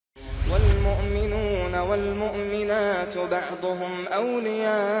والمؤمنات بعضهم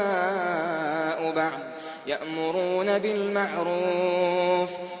أولياء بعض يأمرون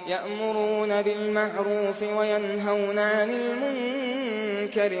بالمعروف وينهون عن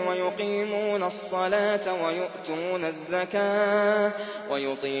المنكر ويقيمون الصلاة ويؤتون الزكاة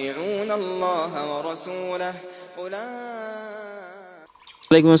ويطيعون الله ورسوله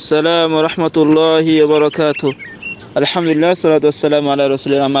عليكم السلام ورحمة الله وبركاته আলহামদুলিল্লাহ সালাতু ওয়াসসালামু আলা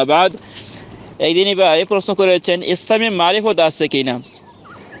রাসূলিল্লাহ আম্মা বাদ। একদিনই ভাই প্রশ্ন করেছেন ইসলামে মারিফত আছে কিনা।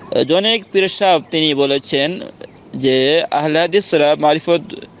 জনক পীর সাহেব তিনি বলেছেন যে আহলে হাদিসরা মারিফত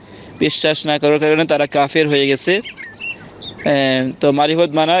বিশ্বাস না করার কারণে তারা কাফের হয়ে গেছে। তো মারিফত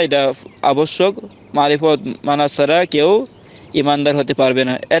মানা এটা আবশ্যক, মারিফত মানা ছাড়া কেউ ইমানদার হতে পারবে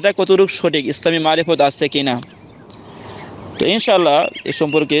না। এটা কতটুকু সঠিক, ইসলামী মারিফত আছে কিনা? তো ইনশাআল্লাহ এ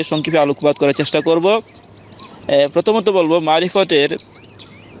সম্পর্কে সংক্ষেপে আলোকপাত করার চেষ্টা করব। প্রথমত বলবো মারিফতের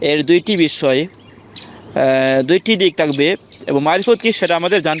দুইটি বিষয়, দুইটি দিক থাকবে এবং মারিফত কি সেটা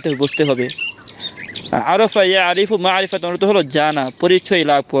আমাদের জানতে বুঝতে হবে। আরফা ইয়া আরিফু মারিফত অর্থ হলো জানা, পরিচয়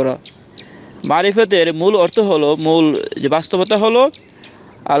লাভ করা। মারিফতের মূল অর্থ হলো, মূল যে বাস্তবতা হলো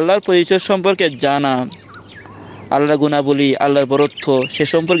আল্লাহর পরিচয় সম্পর্কে জানা, আল্লাহর গুণাবলী, আল্লাহর বরত্ব সে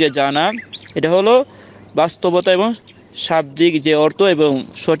সম্পর্কে জানা। এটা হলো বাস্তবতা এবং শাব্দিক যে অর্থ এবং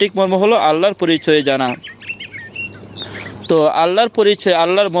সঠিক মর্ম হলো আল্লাহর পরিচয় জানা। তো আল্লাহর পরিচয়,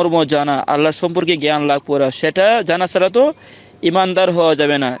 আল্লাহর মর্ম জানা, আল্লাহর সম্পর্কে জ্ঞান লাভ করা, সেটা জানা ছাড়া তো ইমানদার হওয়া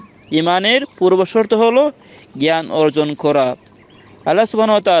যাবে না। ইমানের পূর্বশর্ত হলো জ্ঞান অর্জন করা। আল্লাহ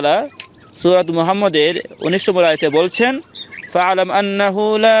সুবহানাহু ওয়া তাআলা সূরা মুহাম্মদের 19 নম্বর আয়াতে বলছেন, ফাআলাম আন্নাহু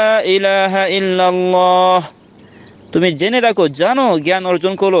লা ইলাহা ইল্লাল্লাহ, তুমি জেনে রাখো, জানো, জ্ঞান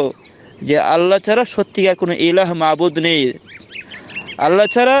অর্জন করো যে আল্লাহ ছাড়া সত্যিকার কোনো ইলাহ মাবুদ নেই, আল্লাহ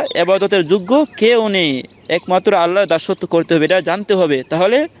ছাড়া ইবাদতের যোগ্য কেউ নেই, একমাত্র আল্লাহর দাসত্ব করতে হবে, এটা জানতে হবে।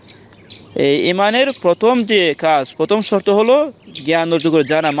 তাহলে এই ইমানের প্রথম যে কাজ, প্রথম শর্ত হলো জ্ঞান অর্জন করে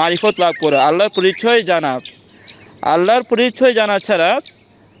জানা, মারিফত লাভ করা, আল্লাহর পরিচয় জানা। আল্লাহর পরিচয় জানা ছাড়া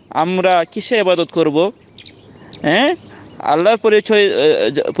আমরা কিসের ইবাদত করব? আল্লাহর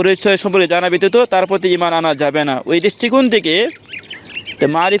পরিচয় সম্পর্কে জানা ব্যতীত তার প্রতি ঈমান আনা যাবে না। ওই দৃষ্টিকোণ থেকে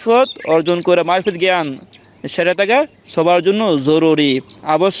মারিফত অর্জন করা, মারিফত জ্ঞান সেটা থাকা সবার জন্য জরুরি,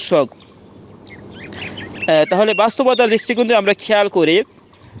 আবশ্যক। তাহলে বাস্তবতার দৃষ্টিকোণ থেকে আমরা খেয়াল করি,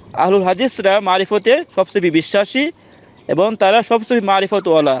 আহলুল হাদিসরা মারিফতে সবচেয়ে বিশ্বাসী এবং তারা সবচেয়ে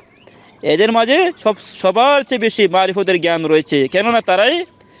মারিফতওয়ালা। এদের মাঝে সবার চেয়ে বেশি মারিফতের জ্ঞান রয়েছে, কেননা তারাই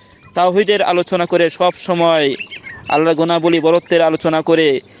তাওহীদের আলোচনা করে, সব সময় আল্লাহর গুণাবলী, বরত্বের আলোচনা করে,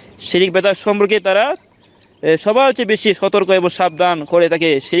 শিরিক বেদাত সম্পর্কে তারা সবার চেয়ে বেশি সতর্ক এবং সাবধান করে থাকে।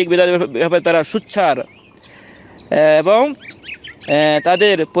 শিরিক বেদাতের ব্যাপারে তারা সুচ্চার এবং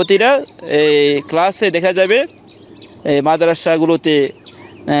তাদের প্রতিটা ক্লাসে দেখা যাবে মাদ্রাসাগুলোতে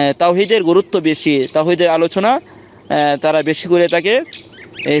তাওহীদের গুরুত্ব বেশি, তাওহীদের আলোচনা তারা বেশি করে থাকে।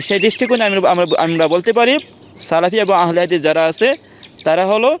 সেই দৃষ্টিকোণে আমরা বলতে পারি সালাফি এবং আহলে হাদিস যারা আছে তারা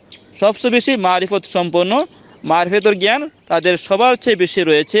হলো সবচেয়ে বেশি মারিফত সম্পন্ন, মারিফতের জ্ঞান তাদের সবার চেয়ে বেশি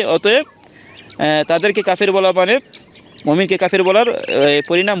রয়েছে। অতএব তাদেরকে কাফের বলা মানে মুমিনকে কাফের বলার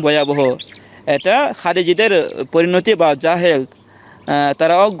পরিণাম ভয়াবহ। এটা খারিজিদের পরিণতি বা জাহেল,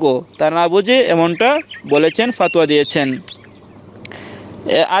 তারা অজ্ঞ, তারা না বুঝে এমনটা বলেছেন, ফাতোয়া দিয়েছেন।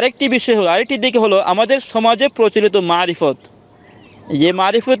 আরেকটি বিষয় হলো, আরেকটি দিকে হলো আমাদের সমাজে প্রচলিত মারিফত, যে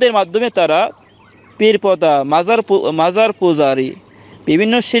মারিফতের মাধ্যমে তারা পীর পতা, মাজার পূজারি,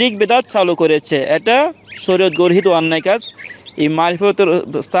 বিভিন্ন শিরিক বেদাত চালু করেছে। এটা শরীয়ত গর্হিত অন্যায় কাজ। এই মারিফতের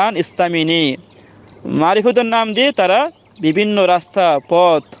স্থান ইসলামী নেই। মারিফতের নাম দিয়ে তারা বিভিন্ন রাস্তা,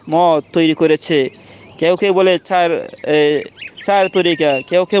 পথ, মত তৈরি করেছে। কেউ কেউ বলে চার তরিকা,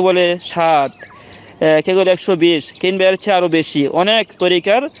 কেউ কেউ বলে 7, কেউ বলে 120, কিংবা এর চেয়ে আরও বেশি। অনেক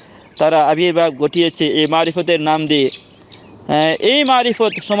তরিকার তারা আবির্ভাব ঘটিয়েছে এই মারিফতের নাম দিয়ে। এই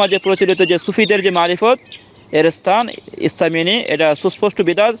মারিফত সমাজে প্রচলিত যে সুফিদের যে মারিফত, এর স্থান ইসলামী নেই। এটা সুস্পষ্ট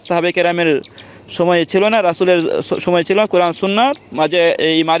বিদআত, সাহাবে কেরামের সময়ে ছিল না, রাসূলের সময় ছিল, কোরআন সুন্নাহর মাঝে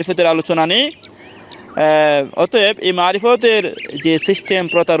এই মারিফতের আলোচনা নেই। অতএব এই মারিফতের যে সিস্টেম,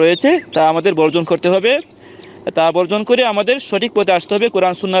 প্রথা রয়েছে তা আমাদের বর্জন করতে হবে। তা বর্জন করে আমাদের সঠিক পথে আসতে হবে,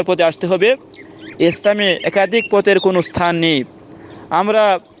 কোরআন সুন্নাহর পথে আসতে হবে। ইসলামে একাধিক পথের কোনো স্থান নেই। আমরা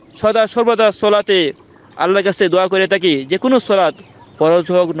সদা সর্বদা সলাতে আল্লাহর কাছে দোয়া করে থাকি, যে কোনো সলাত, ফরজ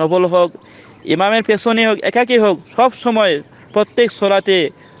হোক, নফল হোক, ইমামের পেছনে হোক, একাকী হোক, সব সময় প্রত্যেক সলাতে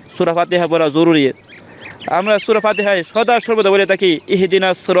সূরা ফাতিহা পড়া জরুরি। আমরা সূরা ফাতিহায় সদা সর্বদা বলে থাকি,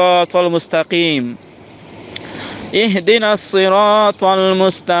 ইহদিনাস সিরাতাল মুস্তাকিম, ইহদিনাস সিরাতাল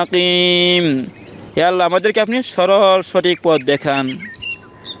মুস্তাকিম, হে আল্লাহ আমাদেরকে আপনি সরল সঠিক পথ দেখান।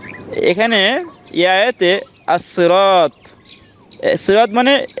 এখানে এই আয়াতে আস-সিরাত সিরাত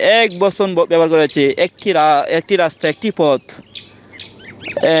মানে এক বচন ব্যবহার করেছে, একটি রাস্তা, একটি পথ।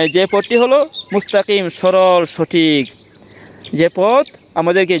 যে পথটি হলো মুস্তাকিম, সরল, সঠিক, যে পথ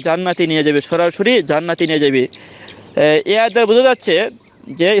আমাদেরকে জান্নাতে নিয়ে যাবে, সরাসরি জান্নাতে নিয়ে যাবে। এই আয়াত দ্বারা বোঝা যাচ্ছে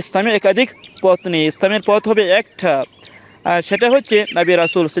যে ইসলামের একাধিক পথ নেই, ইসলামের পথ হবে একটা, আর সেটা হচ্ছে নবী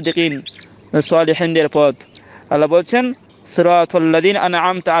রাসূল সিদ্দিকিন সালিহিনদের পথ। আল্লাহ বলছেন সিরাতাল্লাযিনা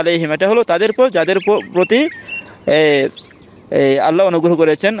আনআমতা আলাইহিম, এটা হলো তাদের পথ যাদের প্রতি আল্লাহ অনুগ্রহ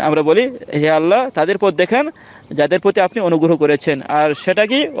করেছেন। আমরা বলি হে আল্লাহ তাদের পথ দেখান যাদের প্রতি আপনি অনুগ্রহ করেছেন। আর সেটা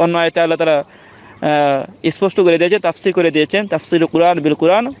কি অন্য আয়াতে আল্লাহ তাআলা স্পষ্ট করে দিয়েছে, তাফসীর করে দিয়েছেন, তাফসীরুল কুরআন বিল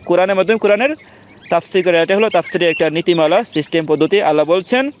কুরআন, কোরআনের মাধ্যমে কোরআনের তাফসীর করে। এটা হলো তাফসীরের একটা নীতিমালা, সিস্টেম, পদ্ধতি। আল্লাহ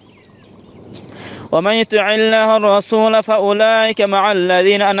বলছেন ومن يطع الله الرسول فأولئك مع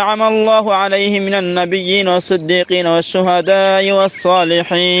الذين أنعم الله عليهم من النبيين والصديقين والشهداء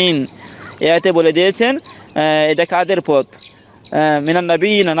والصالحين। এতে বলে দিয়েছেন এটা কাদের পথ, মিনান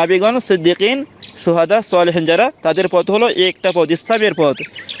নবীন, নবীগণ, সিদ্দিকিন, শুহাদা, সালেহিন, যারা তাদের পথ হলো একটা পথ, ইসলামের পথ।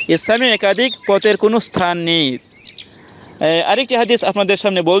 ইসলামে একাধিক পথের কোনো স্থান নেই। আরেকটি হাদিস আপনাদের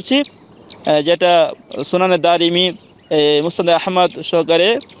সামনে বলছি, যেটা সুনানে দারিমি, মুসনাদ আহমদ সহকারে,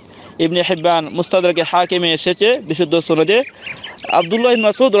 ইবনে হিব্বান মুস্তাদরাকে হাকিমে এসেছে বিশুদ্ধ সনদে। আব্দুল্লাহ ইবনে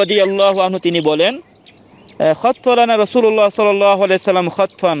মাসউদ রাদিয়াল্লাহু আনহু তিনি বলেন খাত্তালানা রাসূলুল্লাহ সাল্লাল্লাহু আলাইহি সাল্লাম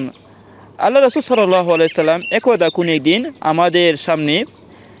খাতফান, আল্লাহ রাসূল সাল্লাল্লাহু আলাইহি সাল্লাম একদা কোন একদিন আমাদের সামনে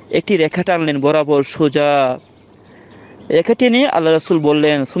একটি রেখা টানলেন, বরাবর সোজা রেখাটি নিয়ে আল্লাহ রাসূল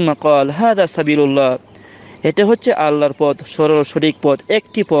বললেন সুম্মা ক্বাল হাযা সাবিলুল্লাহ, এটা হচ্ছে আল্লাহর পথ, সরল সঠিক পথ,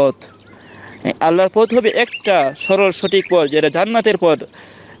 একটি পথ। আল্লাহর পথ হবে একটা সরল সঠিক পথ, যেটা জান্নাতের পথ,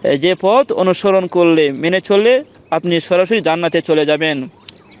 যে পথ অনুসরণ করলে, মেনে চললে আপনি সরাসরি জান্নাতে চলে যাবেন।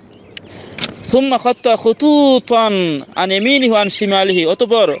 সুম্মা খাত্তা খুতুতান আন ইয়ামিনিহি ওয়া আন শিমালিহি,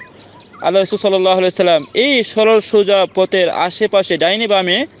 অতঃপর আল্লাহ রাসূল সাল্লাল্লাহু আলাইহি সাল্লাম এই সরল সোজা পথের আশেপাশে ডাইনে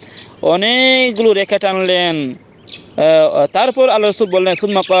বামে অনেকগুলো রেখা টানলেন। তারপর আল্লাহ রাসূল বললেন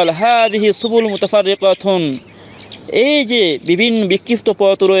সুম্মা ক্বাল হাযিহি সুবুল মুতাফাররিকাতুন, এই যে বিভিন্ন বিক্ষিপ্ত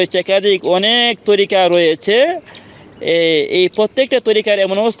পথ রয়েছে, একাধিক অনেক তরিকা রয়েছে, এই প্রত্যেকটা তরিকার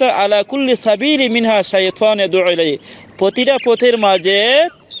এমন অবস্থা আলা কুল্লি সাবিলি মিনহা শাইতান ইয়াদউ ইলাইহি, প্রতিটা পথের মাঝে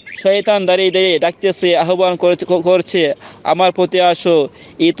শয়তান দাঁড়িয়ে দাঁড়িয়ে ডাকতেছে, আহ্বান করছে আমার পথে আসো,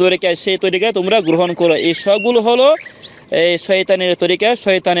 এই তরিকা সেই তরিকা তোমরা গ্রহণ করো। এই সবগুলো হলো এই শয়তানের তরিকা,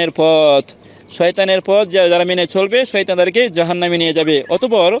 শয়তানের পথ। শয়তানের পথ যারা মেনে চলবে শয়তান তাদেরকে জাহান্নামে নিয়ে যাবে।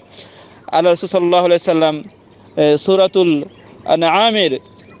 অতঃপর আল্লাহ রাসূল সাল্লাল্লাহু আলাইহি সাল্লাম সূরাতুল আনআমের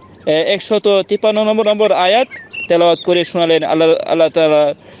 153 নম্বর আয়াত তেলাওয়াত করে শোনালেন। আল্লাহ তাআলা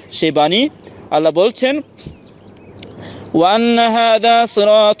সেই বাণী, আল্লাহ বলছেন ওয়ান্না হাযা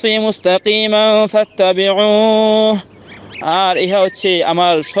সিরাতী মুস্তাকিমান ফাত্তাবিউহ, আর ইহা হচ্ছে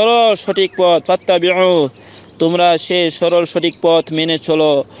আমার সরল সঠিক পথ, ফাত্তাবিউ, তোমরা সেই সরল সঠিক পথ মেনে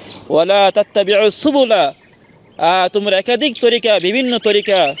চলো। ওয়ালা তাত্তাবিউস সুবুলা, তোমরা একাধিক তরিকা, বিভিন্ন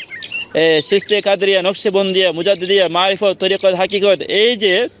তরিকা, সিস্তে কাদরিয়া, নকশবন্দিয়া, মুজাদ্দিদিয়া, মারিফত, তরিকত, হাকিকত, এই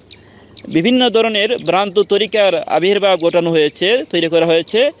যে বিভিন্ন ধরনের ভ্রান্ত তরিকার আবির্ভাব ঘটানো হয়েছে, তৈরি করা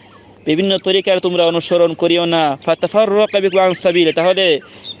হয়েছে, বিভিন্ন তরিকার তোমরা অনুসরণ করিও না। ফাতাফাররাকা বিকুম আন সাবিলি, তাহলে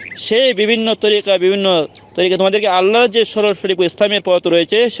সেই বিভিন্ন তরিকা তোমাদেরকে আল্লাহর যে সরল সঠিক ইসলামের পথ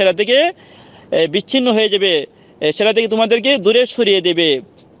রয়েছে সেটা থেকে বিচ্ছিন্ন হয়ে যাবে, সেটা থেকে তোমাদেরকে দূরে সরিয়ে দেবে।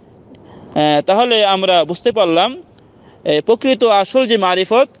 তাহলে আমরা বুঝতে পারলাম প্রকৃত আসল যে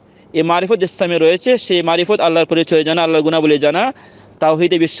মারিফত, এই মারিফত ইসলামে রয়েছে, সেই মারিফত আল্লাহর পরিচয় জানা, আল্লাহর গুণাবলী জানা,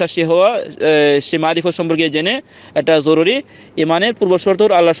 তাওহীদে বিশ্বাসী হওয়া, সে মারিফত সম্পর্কে জেনে এটা জরুরি। ইমানের পূর্বশর্ত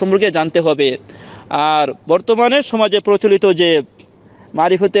আল্লাহ সম্পর্কে জানতে হবে। আর বর্তমানে সমাজে প্রচলিত যে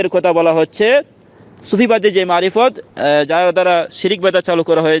মারিফতের কথা বলা হচ্ছে, সুফিবাদী যে মারিফত, যার দ্বারা শিরিক বেদাত চালু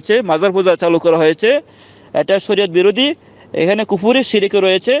করা হয়েছে, মাজার পূজা চালু করা হয়েছে, এটা শরীয়ত বিরোধী। এখানে কুফরি শিরিক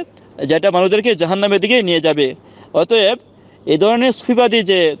রয়েছে, যেটা মানুষদেরকে জাহান্নামের দিকে নিয়ে যাবে। অতএব এই ধরনের সুফিবাদী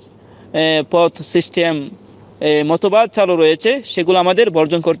যে পথ, সিস্টেম, মতবাদ চালু রয়েছে, সেগুলো আমাদের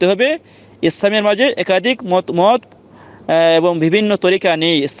বর্জন করতে হবে। ইসলামের মাঝে একাধিক মত এবং বিভিন্ন তরিকা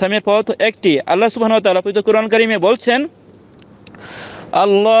নেই, ইসলামের পথ একটি। আল্লাহ সুবহানাহু ওয়া তাআলা পবিত্র কোরআন কারীমে বলছেন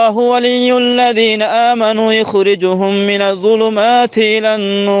আল্লাহু ওয়ালিয়ুল্লাযীনা আমানু ইখরিজুহুম মিনাজ-যুলুমাতি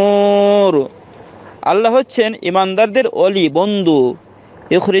ইলান-নূর, আল্লাহ হচ্ছেন ঈমানদারদের ওলি, বন্ধু।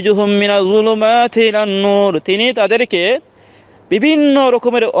 ইখরিজুহুম মিনাজ-যুলুমাতি ইলান-নূর, তিনি তাদেরকে বিভিন্ন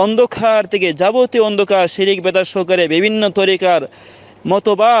রকমের অন্ধকার থেকে, যাবতীয় অন্ধকার, শিরিক বেদাত সহকারে বিভিন্ন তরিকার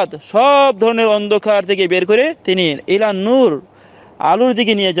মতবাদ, সব ধরনের অন্ধকার থেকে বের করে তিনি ইলান নূর, আলোর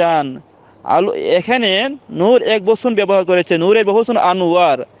দিকে নিয়ে যান। আলো, এখানে নূর এক বচন ব্যবহার করেছে, নূরের বহুবচন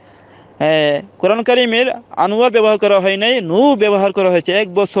আনোয়ার। কোরআন কারীমের আনোয়ার ব্যবহার করা হয় নাই, নূর ব্যবহার করা হয়েছে এক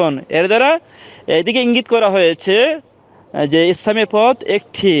বচন। এর দ্বারা এদিকে ইঙ্গিত করা হয়েছে যে ইসলামের পথ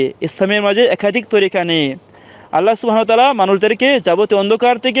একটি, ইসলামের মাঝে একাধিক তরিকা নেই। আল্লাহ সুবহানাহু ওয়া তাআলা মানুষদেরকে যাবতীয়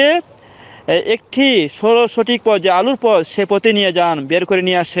অন্ধকার থেকে একটি সঠিক পথ, যে আলোর পথ, সে পথে নিয়ে যান, বের করে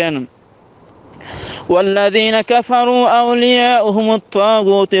নিয়ে আসেন। ওয়াল্লাযীনা কাফারু আউলিয়াউহুমুত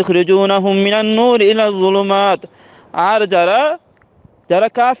তাগুত ইখরিজুনাহুম মিনান নূর ইলাজ যুলুমাত। আর যারা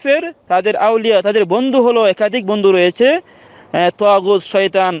কাফের, তাদের আউলিয়া, তাদের বন্ধু হলো, একাধিক বন্ধু রয়েছে, তাগুত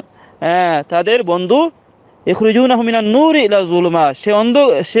শয়তান, তাদের বন্ধু, ইখরিজুনাহুম মিনান নূর ইলা যুলুমাত,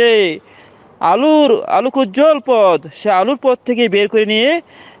 সে আলোক উজ্জ্বল পথ, সে আলোর পথ থেকে বের করে নিয়ে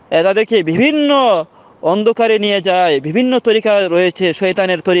তাদেরকে বিভিন্ন অন্ধকারে নিয়ে যায়। বিভিন্ন তরিকা রয়েছে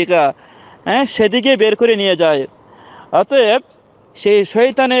শয়তানের তরিকা, সেদিকে বের করে নিয়ে যায়। অতএব সেই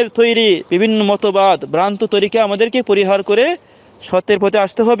শয়তানের তৈরি বিভিন্ন মতবাদ, ভ্রান্ত তরিকা আমাদেরকে পরিহার করে সত্যের পথে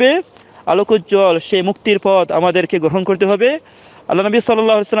আসতে হবে। আলোক উজ্জ্বল সেই মুক্তির পথ আমাদেরকে গ্রহণ করতে হবে। আল্লাহ নবী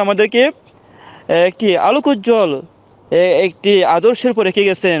সাল্লাল্লাহু আলাইহি ওয়াসাল্লাম আমাদেরকে একটি আলোক উজ্জ্বল একটি আদর্শের উপর রেখে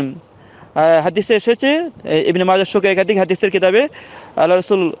গেছেন। হাদিসে এসেছে, ইবনে মাজাহ সহ একাধিক হাদিসের কিতাবে আল্লাহ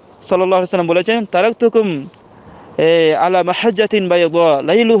রাসূল সাল্লাল্লাহু আলাইহি ওয়াসাল্লাম বলেছেন, তারাকতুকুম আলা মাহাজ্জাতিন বাইদা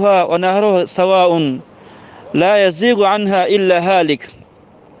লাইলুহা ওয়া নাহারুহা সাওয়াউন লা ইয়াযীগু আনহা ইল্লা হালিক।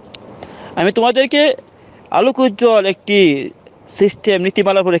 আমি তোমাদেরকে আলোক উজ্জ্বল একটি সিস্টেম,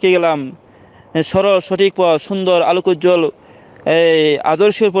 নীতিমালার উপর রেখে গেলাম, সরল সঠিক পথ, সুন্দর আলোক উজ্জ্বল এই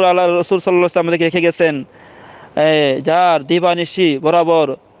আদর্শের উপর আল্লাহ রাসূল সাল্লাল্লাহু আলাইহি ওয়াসাল্লাম আমাদেরকে রেখে গেছেন, যার দিবানিশি বরাবর,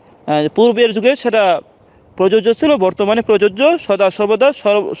 পূর্বের যুগে সেটা প্রযোজ্য ছিল, বর্তমানে প্রযোজ্য, সদা সর্বদা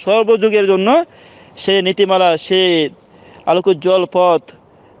সর্বযুগের জন্য সে নীতিমালা, সে আলোকোজ্জ্বল পথ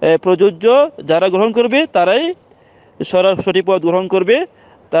প্রযোজ্য। যারা গ্রহণ করবে তারাই সঠিক পথ গ্রহণ করবে,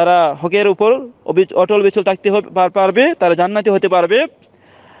 তারা হকের উপর অটল বিচল থাকতে পারবে, তারা জান্নাতি হতে পারবে।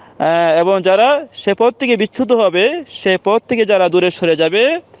 এবং যারা সে পথ থেকে বিচ্যুত হবে, সে পথ থেকে যারা দূরে সরে যাবে,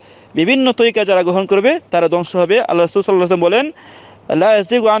 বিভিন্ন তরিকা যারা গ্রহণ করবে, তারা ধ্বংস হবে। আল্লাহ রাসূল সাল্লাল্লাহু আলাইহি ওয়াসাল্লাম বলেন, লা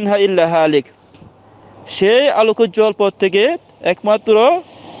ইয়াযিগু আনহা ইল্লা হালিক। সেই আলোকোজ্জ্বল পথ থেকে একমাত্র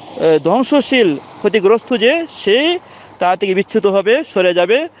ধ্বংসশীল, ক্ষতিগ্রস্ত যে, সেই তা থেকে বিচ্যুত হবে, সরে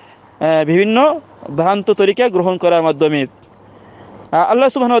যাবে বিভিন্ন ভ্রান্ত তরিকা গ্রহণ করার মাধ্যমে। আল্লাহ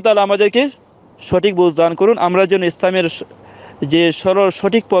সুবহানাহু ওয়া তাআলা আমাদেরকে সঠিক বুঝ দান করুন। আমরা যেন ইসলামের যে সরল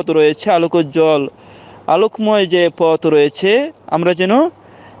সঠিক পথ রয়েছে, আলোকোজ্জ্বল আলোকময় যে পথ রয়েছে, আমরা যেন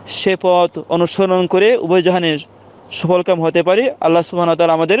সে পথ অনুসরণ করে উভয় জাহানের সফলকাম হতে পারি। আল্লাহ সুবহানাহু ওয়া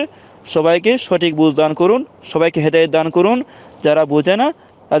তাআলা আমাদের সবাইকে সঠিক বুঝ দান করুন, সবাইকে হেদায়েত দান করুন। যারা বোঝে না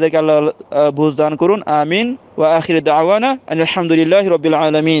তাদেরকে আল্লাহ বুঝ দান করুন। আমিন। ওয়া আখিরু দাওয়ানা আলহামদুলিল্লাহি রাব্বিল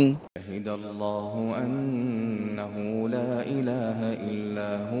আলামিন। শাহিদাল্লাহু আন্নাহু লা ইলাহা ইল্লা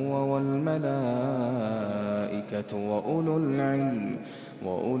হুয়া ওয়াল মালাইকাতু ওয়া উলুল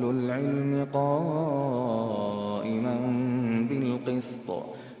ইলমি কাইমান বিল কিসত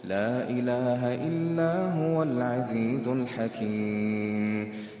লা ইলাহা ইল্লা হুয়াল আজিজুল হাকীম।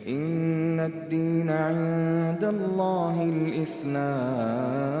 ইন্নাদ দীনা ইনদাল্লাহিল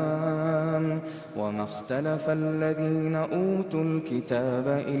ইসলাম وما اختلف الذين أوتوا الكتاب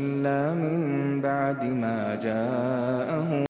إلا من بعد ما جاءهم